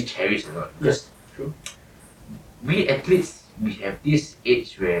really cherish a lot. Because True. we athletes, we have this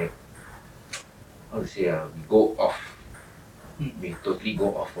age where how to say we go off. We totally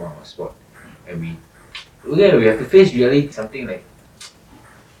go off from our sport, and we have to face reality, something like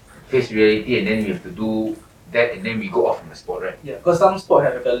face reality, and then we have to do that, and then we go off from the sport, right? Yeah, because some sport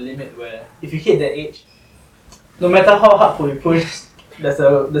have like a limit where if you hit that age, no matter how hard you push, there's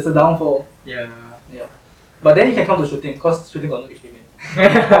a downfall. Yeah. Yeah. But then you can come to shooting because shooting got no age limit.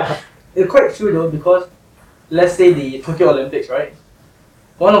 It's quite true though because let's say the Tokyo Olympics, right?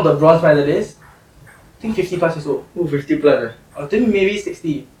 One of the bronze medalists, I think 50 plus years old. Ooh, 50 plus. I think maybe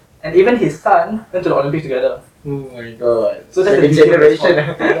 60. And even his son went to the Olympics together. Oh my god. So that's like the a beauty of the sport.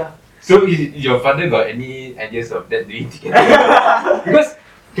 generation. Yeah. So your father got any ideas of that doing together? Because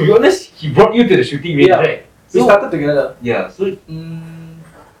to be honest, he brought you to the shooting range, Yeah. right? We So started together. yeah, so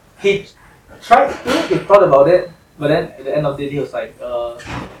He tried to, he thought about it, but then at the end of the day he was like,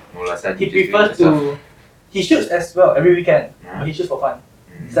 he prefers to, he shoots as well every weekend, but he shoots for fun.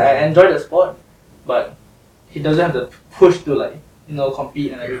 So I enjoy the sport, but he doesn't have the push to like,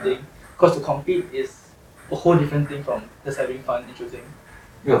 compete and everything. Because to compete is a whole different thing from just having fun and shooting.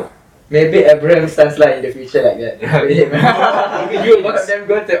 Yeah. Maybe Abraham sounds like in the future like that. Maybe you Both of them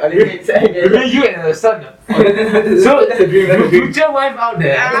go to Olympics again. Maybe you and your son. So that's a dream. That's a dream. Future wife out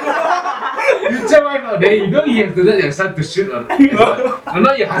there. Future wife out there. You know you have to let your son to shoot or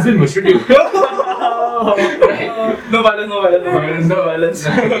not your husband will shoot you. Right. No violence. No violence.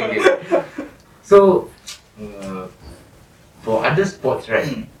 Okay. So, for other sports,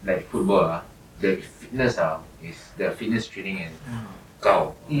 right, like football, the fitness is the fitness training and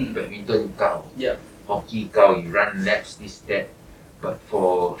cow, badminton cow, hockey cow, you run laps, this, that. But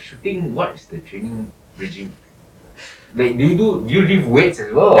for shooting, what is the training regime? Like, do you lift weights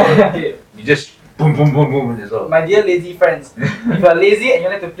as well? Or Okay. you just boom, boom, boom, boom as well? My dear lazy friends, if you are lazy and you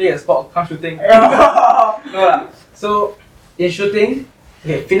like to play a sport, come shooting. No lah. So in shooting,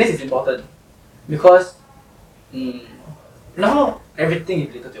 okay, fitness is important because now everything is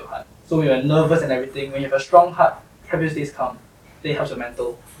related to your heart. So when you're nervous and everything, when you have a strong heart, it helps you stay calm. Then it helps your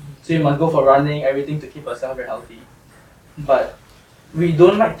mental. So you must go for running, everything to keep yourself very healthy. But we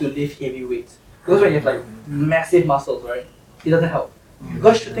don't like to lift heavy weights because when you have like massive muscles, right, it doesn't help.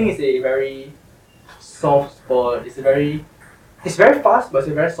 Because shooting is a very soft sport. It's very fast, but it's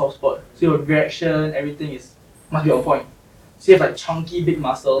a very soft sport. So your reaction, everything must be on point. So you have like chunky big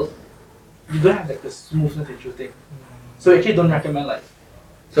muscles, you don't have like the smoothness in shooting. So actually don't recommend like.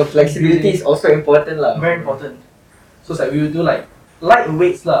 So flexibility is also important lah. Very important. So it's like we will do like light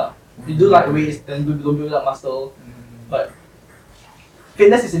weights lah. You do light weights, then don't build up muscle. But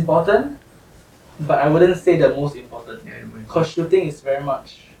fitness is important, but I wouldn't say the most important. Because shooting is very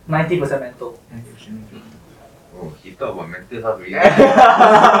much 90% mental. Oh, he talk about mental health already.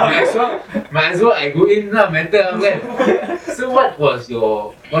 might as well I go in now, mental health. So what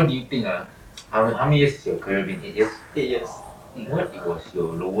do you think how many years is your career been? 8 years? 8 years. What was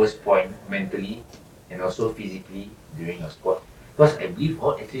your lowest point mentally and also physically during your sport? Because I believe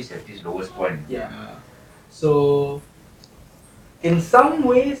all athletes have this lowest point. Yeah. So in some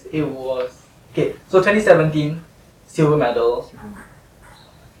ways it was okay. So 2017, silver medal.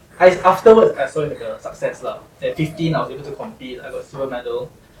 afterwards I saw it like a success lah. At 15 I was able to compete, I got silver medal.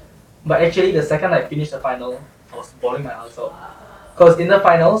 But actually the second I finished the final, I was bawling my ass out. Because in the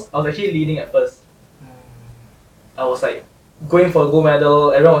finals, I was actually leading at first. I was like going for a gold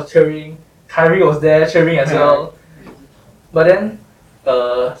medal, everyone was cheering, Kyrie was there cheering as well. But then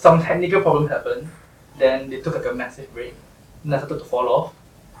some technical problem happened. Then they took like a massive break. Then I started to fall off.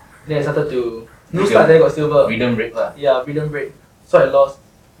 Then I started to new start, then I got silver. Rhythm break lah. Yeah, rhythm break. So I lost.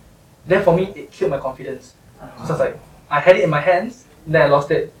 Then for me, it killed my confidence. So I was like, I had it in my hands, then I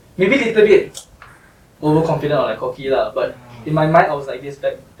lost it. Maybe a little bit overconfident or like cocky lah, but in my mind I was like this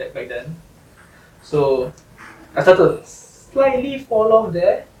back then. So I started to slightly fall off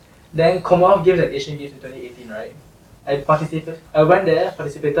there. Then Commonwealth Games and Asian Games in 2018, right? I went there,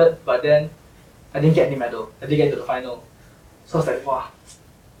 participated, but then I didn't get any medal. I didn't get to the final. So I was like, wow,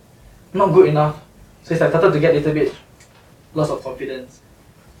 not good enough. So it's like I started to get a little bit loss of confidence.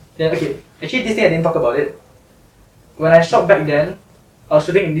 Then okay, actually this thing I didn't talk about it. When I shot back then, I was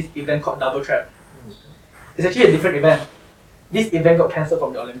shooting in this event called Double Trap. It's actually a different event. This event got cancelled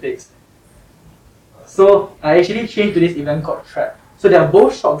from the Olympics. So I actually changed to this event called Trap. So they are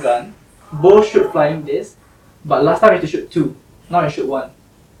both shotgun, both shoot flying disc, but last time I had to shoot 2, now I shoot 1.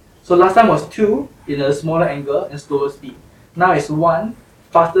 So last time was 2 in a smaller angle and slower speed. Now it's 1,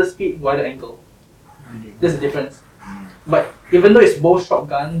 faster speed, wider angle. There's a difference. But even though it's both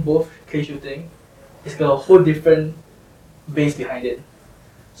shotgun, both clay shooting, it's got a whole different base behind it.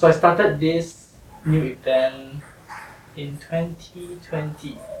 So I started this new event in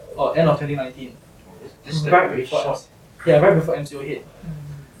 2020 or end of 2019. Right before MCO hit.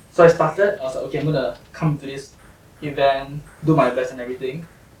 So I started, I was like, okay, I'm gonna come to this event, do my best and everything.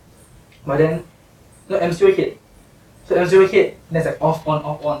 But then, no, MCO hit. So MCO hit, then it's like off,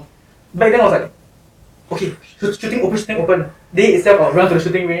 on. Back then I was like, okay, shooting open. Day itself, I'll run to the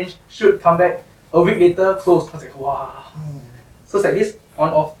shooting range, shoot, come back. A week later, close. I was like, wow. So it's like this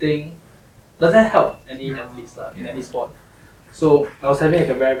on-off thing doesn't help any athletes in any sport. So I was having like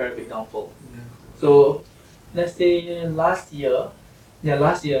a very, very big downfall. So let's say last year,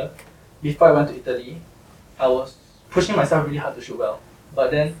 before I went to Italy, I was pushing myself really hard to shoot well.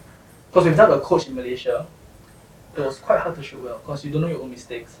 But then, because without a coach in Malaysia, it was quite hard to shoot well because you don't know your own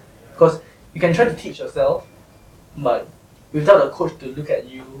mistakes. Because you can try to teach yourself, but without a coach to look at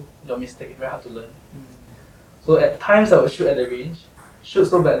you, your mistake, it's very hard to learn. So at times I would shoot at the range, shoot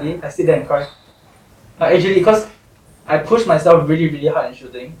so badly, I sit there and cry. Actually, because I push myself really, really hard in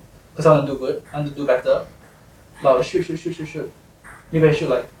shooting, because I want to do good, I want to do better. But I would shoot. Maybe I shoot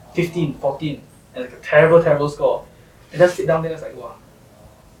like 15, 14, and like a terrible score. And just sit down there and it's like, wow,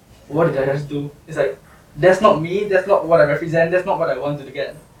 what did I just do? It's like, that's not me, that's not what I represent, that's not what I wanted to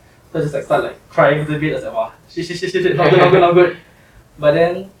get. So I just like start like crying a little bit. I was like, wow, shit, not good. But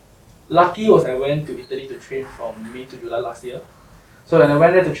then, lucky was I went to Italy to train from May to July last year. So when I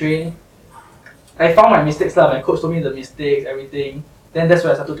went there to train, I found my mistakes lah. My coach told me the mistakes, everything. Then that's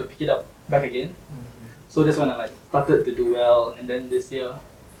when I started to pick it up back again. So that's when I like started to do well. And then this year,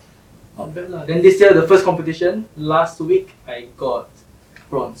 not bad lah. Then this year, the first competition, last week, I got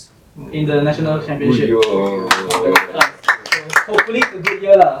bronze in the national championship. Hopefully it's a good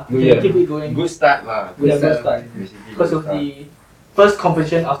year lah. Keep it going. Good start lah. Good start. Because it was the first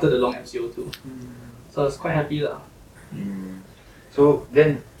competition after the long MCO too. So I was quite happy lah. So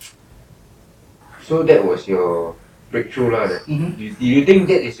that was your breakthrough lah. Do you think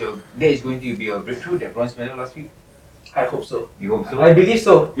that is going to be your breakthrough, that bronze medal last week? I hope so. You hope so? I believe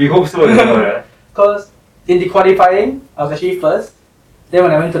so. We hope so. Because in the qualifying, I was actually first. Then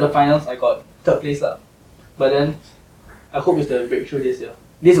when I went to the finals, I got third place lah. But then I hope it's the breakthrough this year.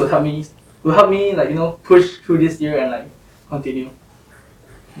 This will help me like push through this year and like continue.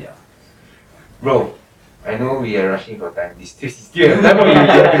 Yeah. Bro, I know we are rushing for time. This is still time we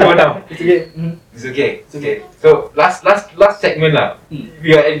have to go now. It's okay. It's okay. So last segment lah.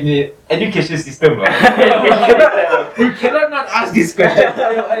 We are in the education system lah. We cannot not ask this question.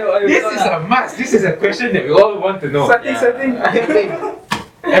 This is a must. This is a question that we all want to know. Something.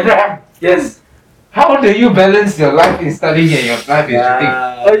 Abraham. Yes. How do you balance your life in studying and your life in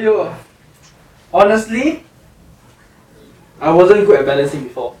shooting? Honestly, I wasn't good at balancing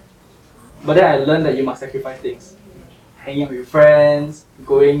before. But then I learned that you must sacrifice things. Hanging out with friends,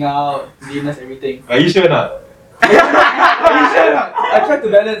 going out, dinners, everything. Are you sure not? I tried to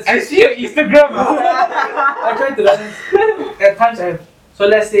balance. I see your Instagram. I tried to balance. At times I have. So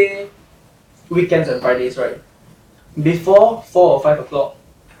let's say weekends and Fridays, right? Before 4 or 5 o'clock,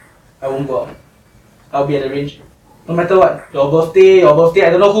 I won't go out. I'll be at the range. No matter what. Your birthday, I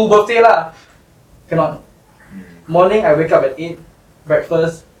don't know who birthday lah. Cannot. Morning I wake up at 8,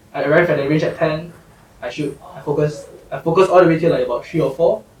 breakfast, I arrive at the range at 10. I shoot. I focus all the way till like about 3 or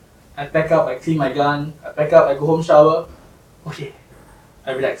 4. I pack up. I clean my gun. I pack up. I go home, shower. Okay,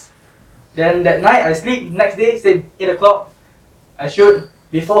 I relax. Then that night I sleep. Next day, same 8 o'clock. I shoot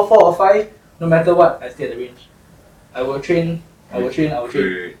before 4 or 5. No matter what, I stay at the range. I will train.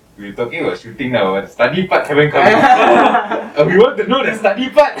 We're talking about shooting now. The study part haven't come. We want to know the study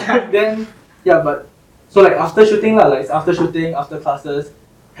part. Then yeah, but so like after shooting lah, like after shooting, after classes,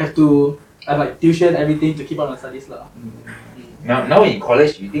 have like tuition, everything to keep up on studies lah. Now in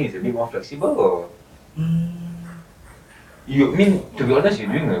college, you think it's a bit more flexible or? You mean, to be honest,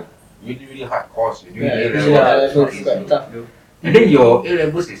 you're doing a really hard course. You're doing A-levels. It's quite tough though. And then your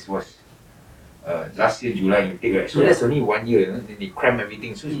A-levels was last year July intake, right? So that's only 1 year, you know? Then they cram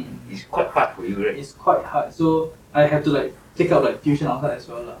everything, so it's quite hard for you, right? It's quite hard, so I have to like take out like tuition outside as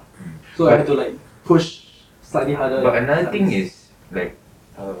well lah. So I have to like push slightly harder. But another thing is like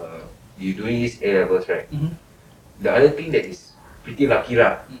you doing this A-levels, right? The other thing that is pretty lucky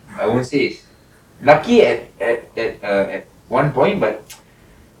lah. I won't say it's lucky at one point, but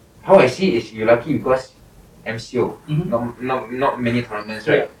how I see it is you're lucky because MCO, not many tournaments,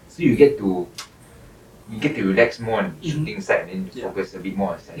 right? So you get to relax more on shooting side and then focus a bit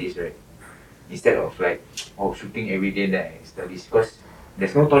more on studies, right? Instead of like shooting every day then I studies, because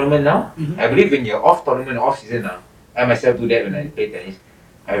there's no tournament now. I believe when you're off tournament, off season now, I myself do that when I play tennis.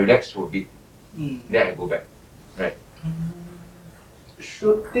 I relax for a bit, then I go back, right?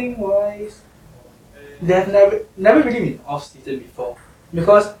 Shooting wise, they have never really been off season before,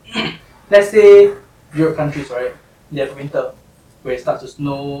 because let's say Europe countries, right? They have winter where it starts to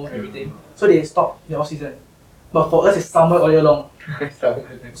snow, everything. So they stop the off season. But for us, it's summer all year long.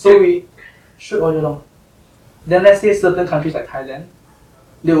 So we shoot all year long. Then let's say certain countries like Thailand,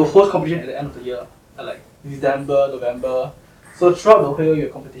 they will host competition at the end of the year, like December, November. So throughout the whole year, you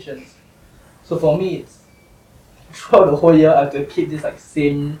have competitions. So for me, it's throughout the whole year, I have to keep this like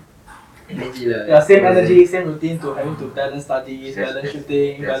same energy, same routine to having to balance studies, balance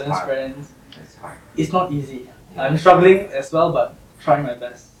shooting, balance friends. It's not easy. I'm struggling as well, but trying my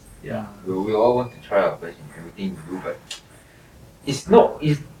best. Yeah. We all want to try our best in everything we do, but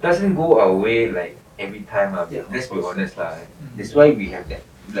it doesn't go our way like every time. Let's be honest lah. That's why we have that.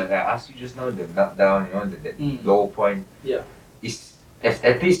 Like I asked you just now, the meltdown, you know, that low point. Yeah. It's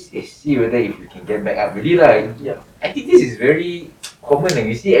at least see whether if we can get back up. Really lah. Yeah. I think this is very common. Like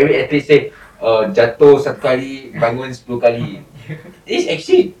you see every athlete say, jatuh 1 kali, bangun 10 kali. It's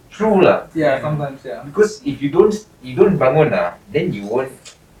actually true lah. Yeah, sometimes yeah. Because if you don't bangun lah, then you won't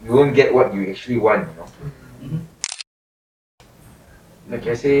get what you actually want, you know. Like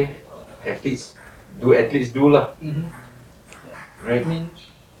I say, athletes do lah. Right? I mean,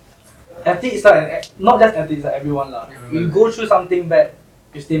 athletes are not just athletes, like everyone lah. You go through something bad,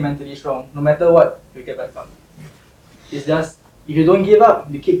 you stay mentally strong. No matter what, you get back up. It's just if you don't give up,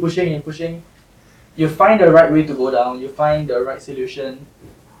 you keep pushing and pushing. You find the right way to go down. You find the right solution.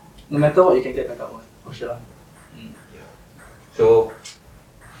 No matter what, you can get back up on. For sure. So,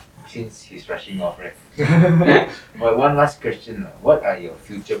 since he's rushing off, right? But one last question: what are your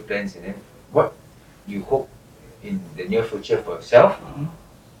future plans, and then what you hope in the near future for yourself?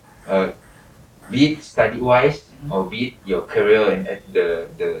 Be it study-wise or be it your career and at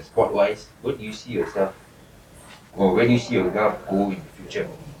the sport-wise. What do you see yourself, or where do you see yourself go in the future?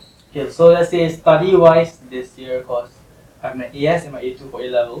 Okay, so let's say study-wise this year, cause I have my AS and my A2 for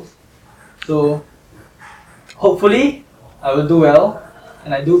A-levels. So hopefully I will do well,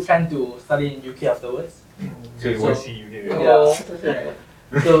 and I do plan to study in UK afterwards. So you want to see UK? Yeah.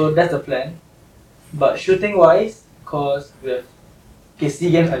 So that's the plan. But shooting-wise, cause with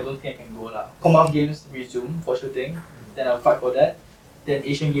SEA Games, I don't think I can go lah. Commonwealth Games resume for shooting, then I'll fight for that. Then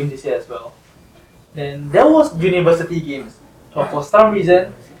Asian Games this year as well. Then there was University Games, but for some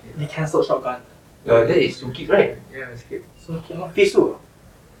reason they cancelled shotgun. That is Sukip, right? Yeah, skip. Sukip, not Pisu.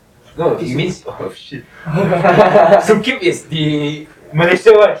 No, he means shit. Sukip is the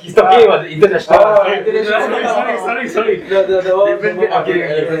Malaysia one. He's talking about the international one. Sorry. The one.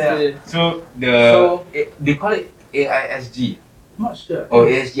 Okay. So they call it AISG. I'm not sure. Oh,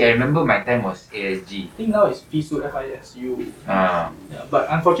 ASG. I remember my time was ASG. I think now it's FISU, FISU. Ah. Yeah, but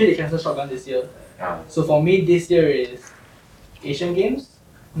unfortunately they cancelled shotgun this year. So for me this year is Asian Games,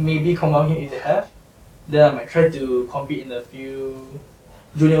 maybe Commonwealth Games if they have. Then I might try to compete in a few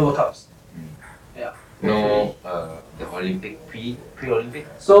Junior World Cups. Yeah. No, the Olympic pre-Olympic.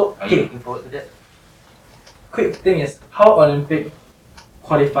 So are you looking forward to that? Quick thing is how Olympic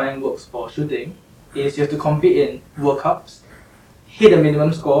qualifying works for shooting is you have to compete in World Cups, hit the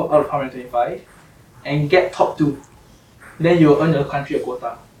minimum score out of 125, and get top 2. then you will earn your country a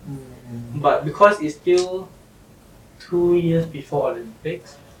quota. But because it's still 2 years before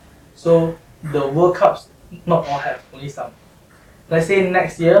Olympics, so the World Cups not all have, only some. Let's say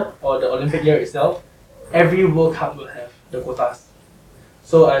next year or the Olympic year itself, every World Cup will have the quotas.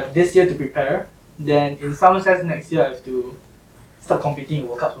 So I have this year to prepare. Then in some sense next year I have to start competing in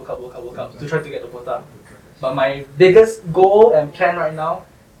World Cups to try to get the quota. But my biggest goal and plan right now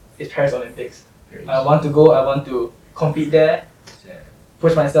is Paris Olympics. I want to go, I want to compete there,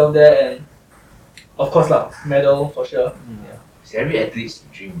 push myself there, and of course medal for sure. It's every athlete's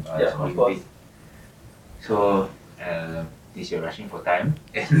dream. Yeah, of course. So, this you're rushing for time.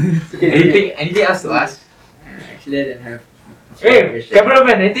 anything else to ask? Actually, I didn't have. Hey,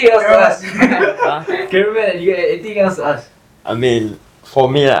 cameraman, anything else to ask? Cameraman, you got anything else to ask? I mean, for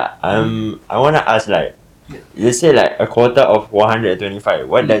me, I want to ask, like, you say like a quarter of 125.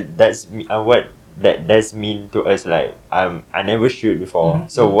 What that does mean to us? Like, I never shoot before.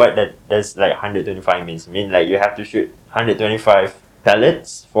 So what does like 125 means? Mean like you have to shoot 125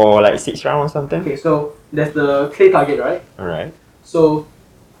 pellets for like 6 rounds or something? Okay, so there's the clay target, right? Alright. So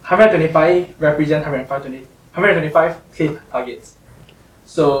 125 represent 125 clay targets.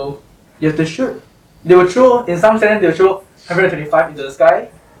 So you have to shoot. They will throw, in some sense, they will throw 125 into the sky.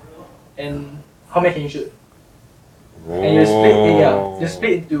 And how many can you shoot? And you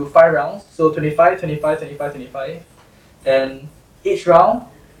split into 5 rounds. So 25, 25, 25, 25. And each round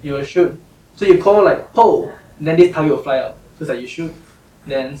you will shoot. So you call like pull, and then this target will fly out. So it's like you shoot,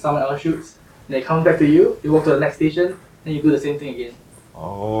 then someone else shoots, then they come back to you, you walk to the next station, then you do the same thing again.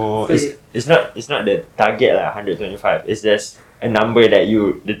 Oh, So it's not the target like 125. It's just a number that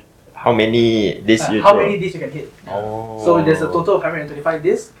how many discs you how throw. many discs you can hit. Oh. So there's a total of 125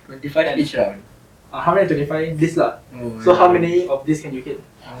 discs. 25 each round. 125 discs lah. So how many of these can you hit?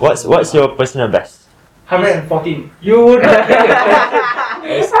 What's your personal best? 114. You would not get your question.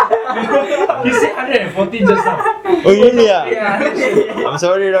 You said 114 just now. Oh really? Yeah. I'm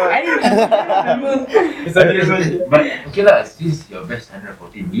sorry though. It's okay. But okay lah, since your best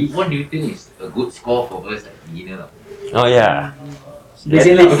 114, what do you think is a good score for us like beginner lah? Oh yeah.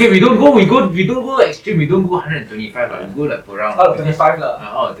 Basically, Okay, we don't go extreme, we don't go 125 lah, we go like per round. out of 25 lah.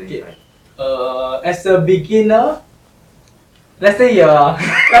 Out of 25. As a beginner, let's say you're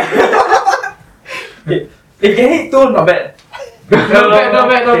okay, if you can hit 2, not bad. Not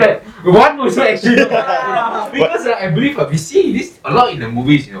bad. One also actually not bad. Because I believe we see this a lot in the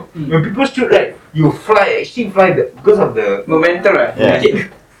movies, you know. When people shoot, right, you actually fly because of the Momentum, right? Yeah. Okay.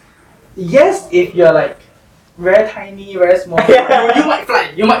 Yes, if you're like very tiny, very small,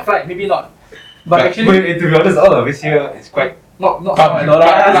 you might fly, maybe not. But actually, to be honest, all of us here is quite. not at all lah.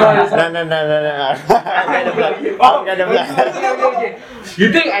 No. I'm gonna fly. Okay.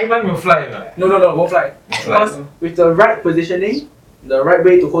 You think Aiman will fly or not? No, won't fly. Because with the right positioning, the right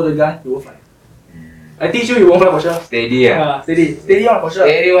way to hold the gun, you will fly. I teach you won't fly for sure. Steady, Steady on for sure.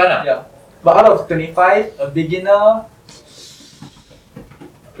 Steady one ah. Yeah. But out of 25, a beginner,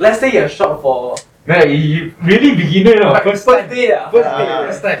 let's say you're shot for No, you really beginner, no? First time.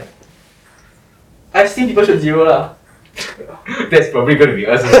 First time. I've seen people shoot 0 lah. That's probably gonna be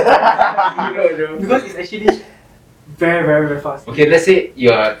us. Because it's actually very fast. Okay, let's say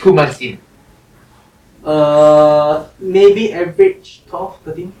you're 2 months in. Maybe average 12,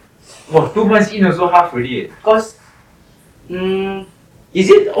 13. Wow, 2 months in also half already. Because, Is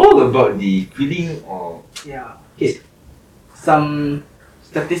it all about the feeling or? yeah, okay. Some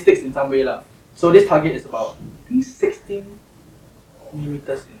statistics in some way lah. So this target is about, I think 16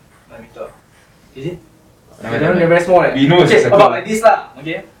 millimeters in diameter. Is it? They're very small. We know it's okay, a circle. about like this lah.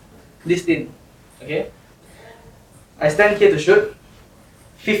 Okay, this thing. Okay, I stand here to shoot.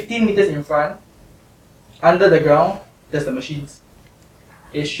 15 meters in front, under the ground, there's the machines.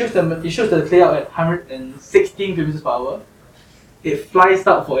 It shoots the clay out at 116 kilometers per hour. It flies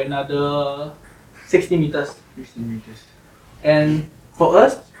out for another 60 meters. 15 meters. And for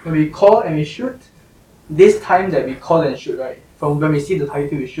us, when we call and we shoot, this time that we call and shoot, right, from when we see the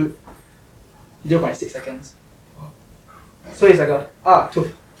target we shoot, 0.6 seconds. So it's like gone.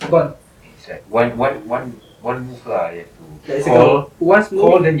 It's like one move lah. You have to Yeah, it's call, like once move.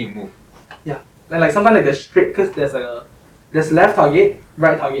 call then you move. Yeah, like sometimes like the straight, cause there's left target,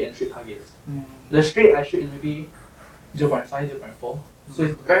 right target, and straight targets. The straight I shoot in maybe 0.5, 0.4. So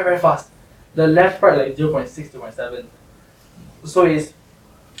it's very fast. The left part like 0.6, 0.7. So it's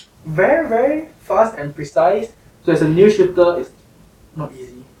very fast and precise. So as a new shooter, it's not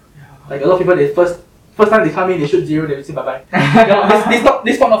easy. Like a lot of people, they first time they come in, they shoot 0, they will say bye bye.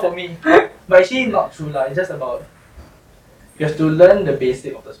 This spot not for me. But actually not true lah. It's just about you have to learn the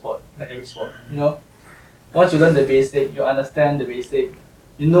basic of the sport, like every sport, you know. once you learn the basic, you understand the basic,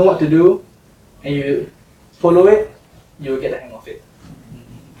 you know what to do, and you follow it, you'll get the hang of it.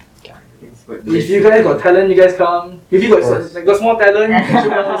 If you guys got talent, you guys come. If you got small talent, you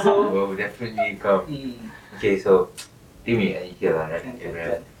should come also. We'll definitely come. Okay, so Timmy, here, right?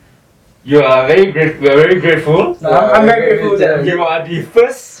 Abraham. You are very grateful. We are very grateful. No, I'm very grateful that You are the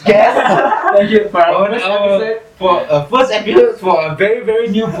first guest thank you for our on first our episode. for a first episode for a very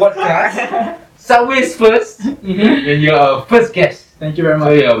new podcast. Subway's first. And you are our first guest. Thank you very So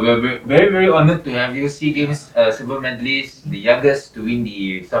much. yeah, we're very honored to have you. SEA Games silver medalist, the youngest to win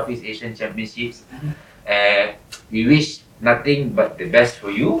the Southeast Asian Championships. We wish nothing but the best for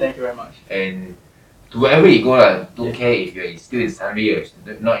you. Thank you very much. And to wherever you go, don't care if you're still in Sunway or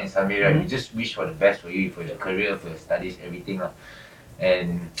not in Sunway, right? We just wish for the best for you, for your career, for your studies, everything.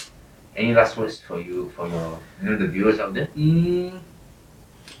 And any last words for you, for your, the viewers out there?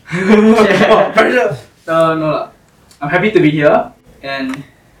 Pressure. No lah. I'm happy to be here, and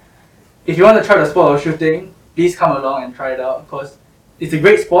if you want to try the sport of shooting, please come along and try it out, because it's a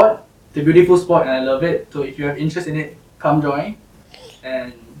great sport, it's a beautiful sport, and I love it. So if you have interest in it, come join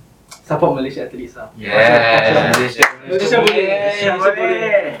and support Malaysia athletes. Yeah, Malaysia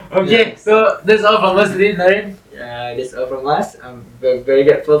boleh. Okay, so that's all from us today, Naren. That's all from us. I'm very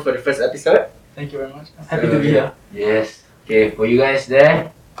grateful for the first episode. Thank you very much. I'm happy to be here. Yes. Okay, for you guys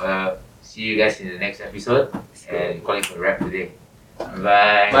there, see you guys in the next episode, and call it for a wrap today.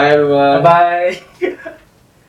 Bye. Bye everyone. Bye.